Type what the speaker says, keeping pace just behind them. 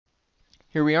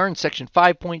Here we are in section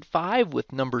 5.5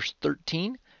 with numbers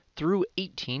 13 through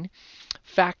 18.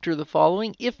 Factor the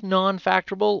following. If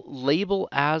non-factorable, label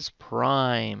as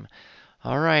prime.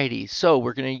 Alrighty, so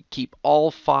we're going to keep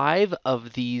all 5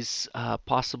 of these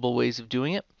possible ways of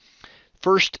doing it.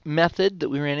 First method that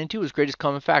we ran into was greatest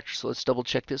common factor. So let's double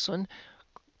check this one.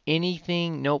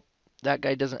 Anything, nope, that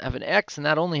guy doesn't have an x, and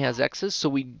that only has x's, so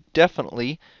we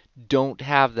definitely don't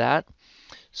have that.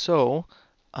 So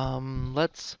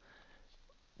let's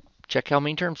check how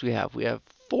many terms we have. We have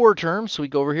 4 terms, so we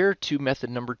go over here to method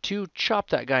number 2, chop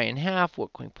that guy in half.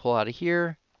 What can we pull out of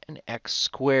here? An x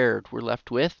squared. We're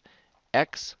left with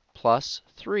x plus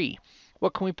 3.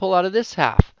 What can we pull out of this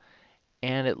half?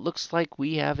 And it looks like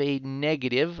we have a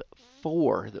negative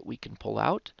 4 that we can pull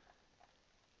out.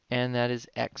 And that is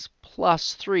x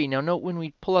plus 3. Now note when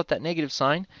we pull out that negative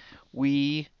sign,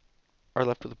 we are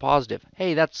left with a positive.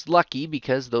 Hey, that's lucky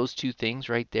because those two things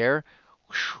right there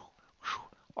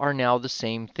are now the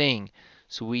same thing.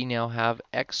 So we now have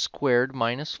x squared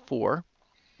minus 4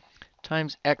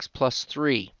 times x plus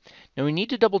 3. Now we need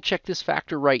to double check this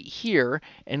factor right here,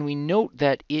 and we note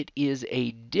that it is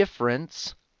a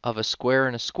difference of a square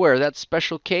and a square. That's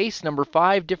special case, number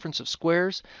 5, difference of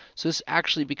squares. So this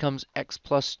actually becomes x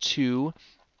plus 2,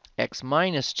 x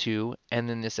minus 2, and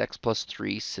then this x plus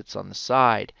 3 sits on the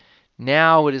side.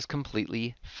 Now it is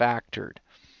completely factored.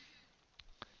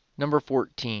 Number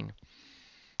 14.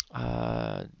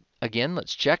 Again,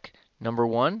 let's check. Number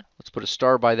 1, let's put a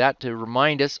star by that to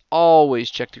remind us, always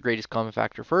check the greatest common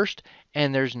factor first,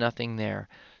 and there's nothing there.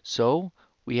 So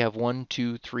we have 1,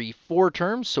 2, 3, 4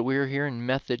 terms, so we're here in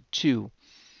method 2.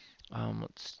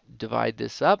 Let's divide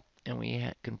this up, and we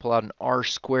can pull out an r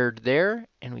squared there,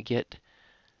 and we get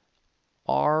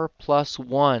r plus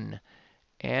 1.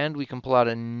 And we can pull out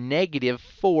a negative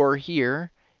 4 here,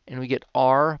 and we get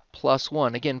r plus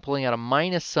 1. Again, pulling out a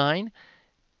minus sign,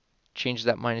 change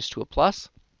that minus to a plus.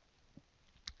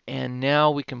 And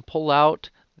now we can pull out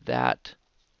that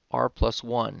r plus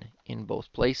 1 in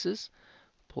both places.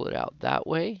 Pull it out that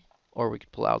way, or we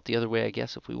could pull out the other way, I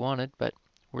guess, if we wanted. But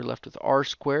we're left with r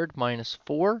squared minus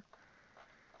 4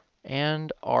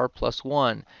 and r plus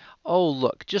 1. Oh,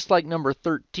 look, just like number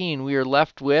 13, we are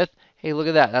left with, hey, look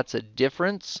at that. That's a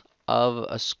difference of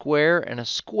a square and a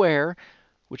square,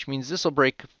 which means this will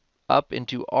break up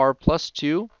into r plus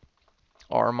 2,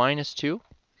 r minus 2,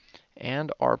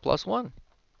 and r plus 1.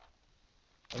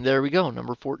 There we go,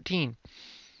 number 14.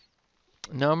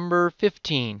 Number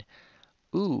 15.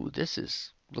 Ooh, this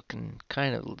is looking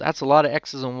kind of, that's a lot of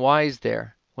x's and y's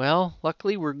there. Well,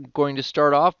 luckily we're going to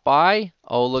start off by,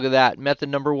 oh, look at that, method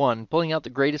number 1, pulling out the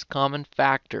greatest common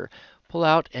factor. Pull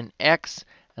out an x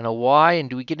and a y, and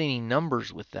do we get any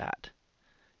numbers with that?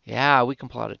 Yeah, we can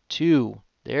pull out a 2.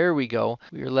 There we go.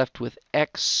 We are left with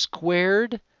x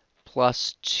squared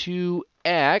plus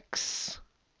 2x,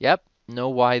 yep, no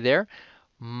y there,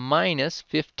 minus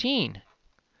 15.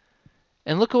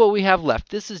 And look at what we have left.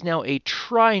 This is now a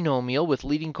trinomial with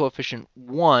leading coefficient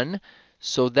 1.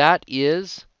 So that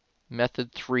is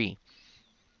method 3.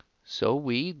 So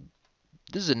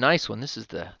this is a nice one. This is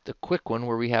the quick one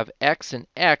where we have x, and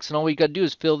all we got to do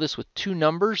is fill this with 2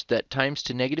 numbers that times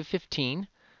to negative 15.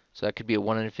 So that could be a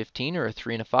 1 and a 15 or a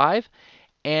 3 and a 5.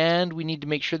 And we need to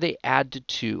make sure they add to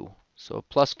 2. So a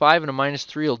plus 5 and a minus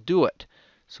 3 will do it.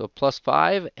 So a plus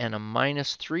 5 and a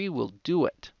minus 3 will do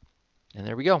it. And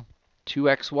there we go.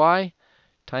 2xy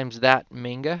times that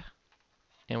manga,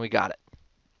 and we got it.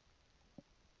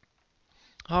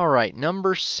 All right,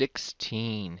 number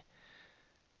 16.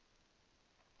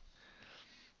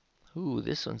 Ooh,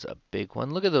 this one's a big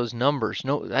one. Look at those numbers.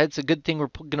 No, that's a good thing we're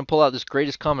going to pull out this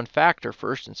greatest common factor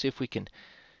first and see if we can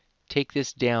take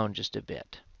this down just a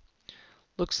bit.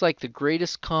 Looks like the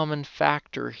greatest common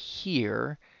factor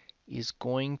here is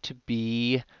going to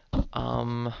be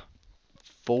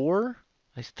 4.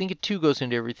 I think a 2 goes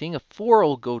into everything. A 4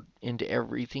 will go into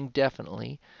everything,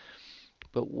 definitely.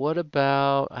 But what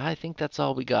about, I think that's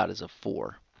all we got is a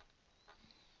 4.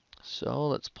 So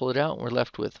let's pull it out, and we're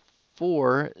left with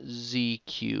 4z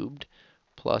cubed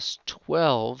plus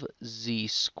 12z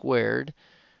squared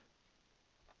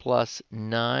plus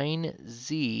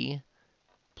 9z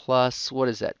plus, what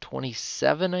is that,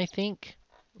 27, I think?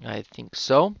 I think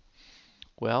so.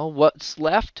 Well, what's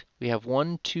left? We have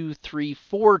 1, 2, 3,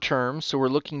 4 terms, so we're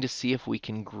looking to see if we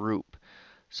can group.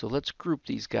 So let's group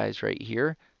these guys right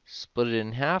here, split it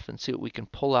in half, and see what we can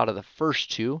pull out of the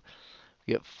first 2.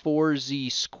 We get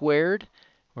 4z squared.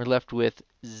 We're left with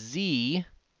z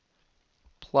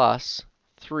plus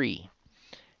 3.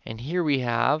 And here we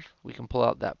can pull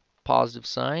out that positive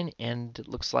sign, and it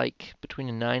looks like between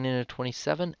a 9 and a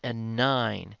 27, a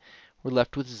 9. we're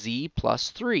left with z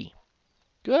plus 3.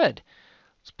 Good.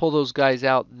 Let's pull those guys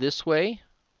out this way.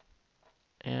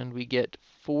 And we get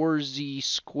 4z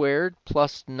squared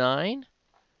plus 9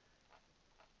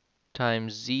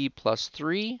 times z plus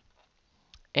 3.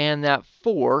 And that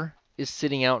 4 is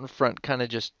sitting out in front, kind of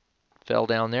just fell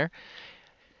down there.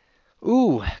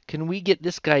 Ooh, can we get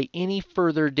this guy any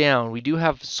further down? We do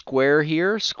have square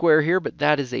here, but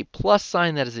that is a plus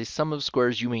sign. That is a sum of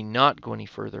squares. You may not go any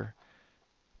further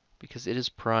because it is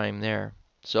prime there.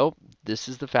 So this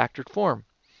is the factored form.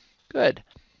 Good.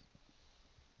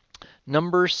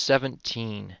 Number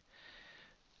 17.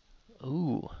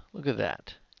 Ooh, look at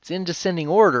that. It's in descending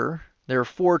order. There are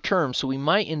 4 terms, so we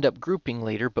might end up grouping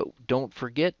later, but don't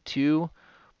forget to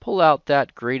pull out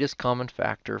that greatest common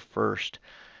factor first.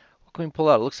 What can we pull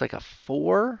out? It looks like a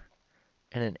 4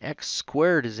 and an x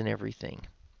squared is in everything.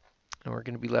 And we're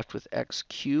going to be left with x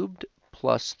cubed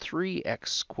plus 3x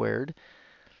squared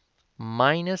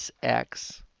minus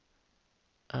x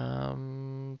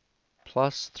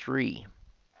plus 3.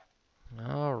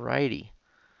 Alrighty.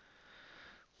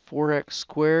 4x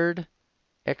squared,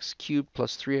 x cubed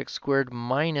plus 3x squared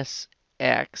minus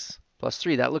x plus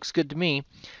 3. That looks good to me.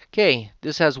 Okay,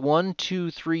 this has 1, 2,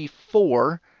 3,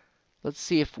 4. Let's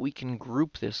see if we can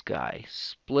group this guy.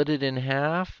 Split it in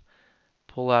half.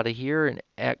 Pull out of here an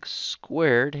x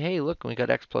squared. Hey, look, we got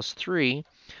x plus 3.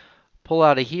 Pull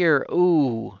out of here.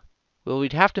 Ooh. Well,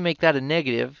 we'd have to make that a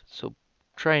negative. So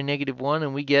try a -1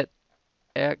 and we get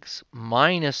x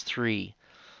minus 3.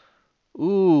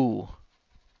 Ooh.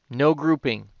 No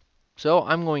grouping. So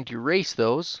I'm going to erase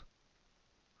those.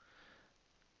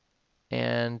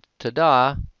 And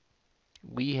ta-da,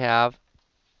 we have,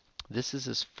 this is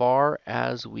as far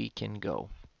as we can go.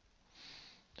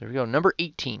 There we go. Number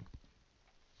 18.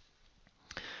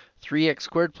 3x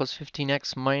squared plus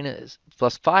 15x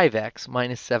plus 5x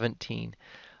minus 17.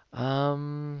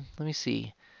 Let me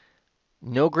see.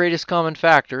 No greatest common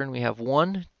factor, and we have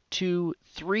 1, 2,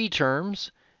 3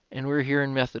 terms, and we're here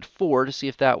in method 4 to see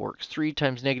if that works. 3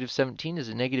 times -17 is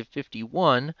a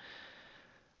 -51.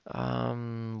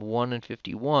 1 and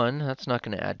 51, that's not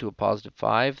going to add to a positive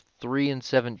 5. 3 and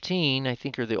 17, I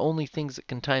think, are the only things that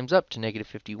can times up to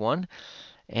 -51.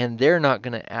 And they're not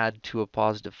going to add to a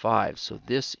positive 5. So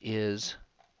this is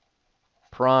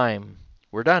prime.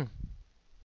 We're done.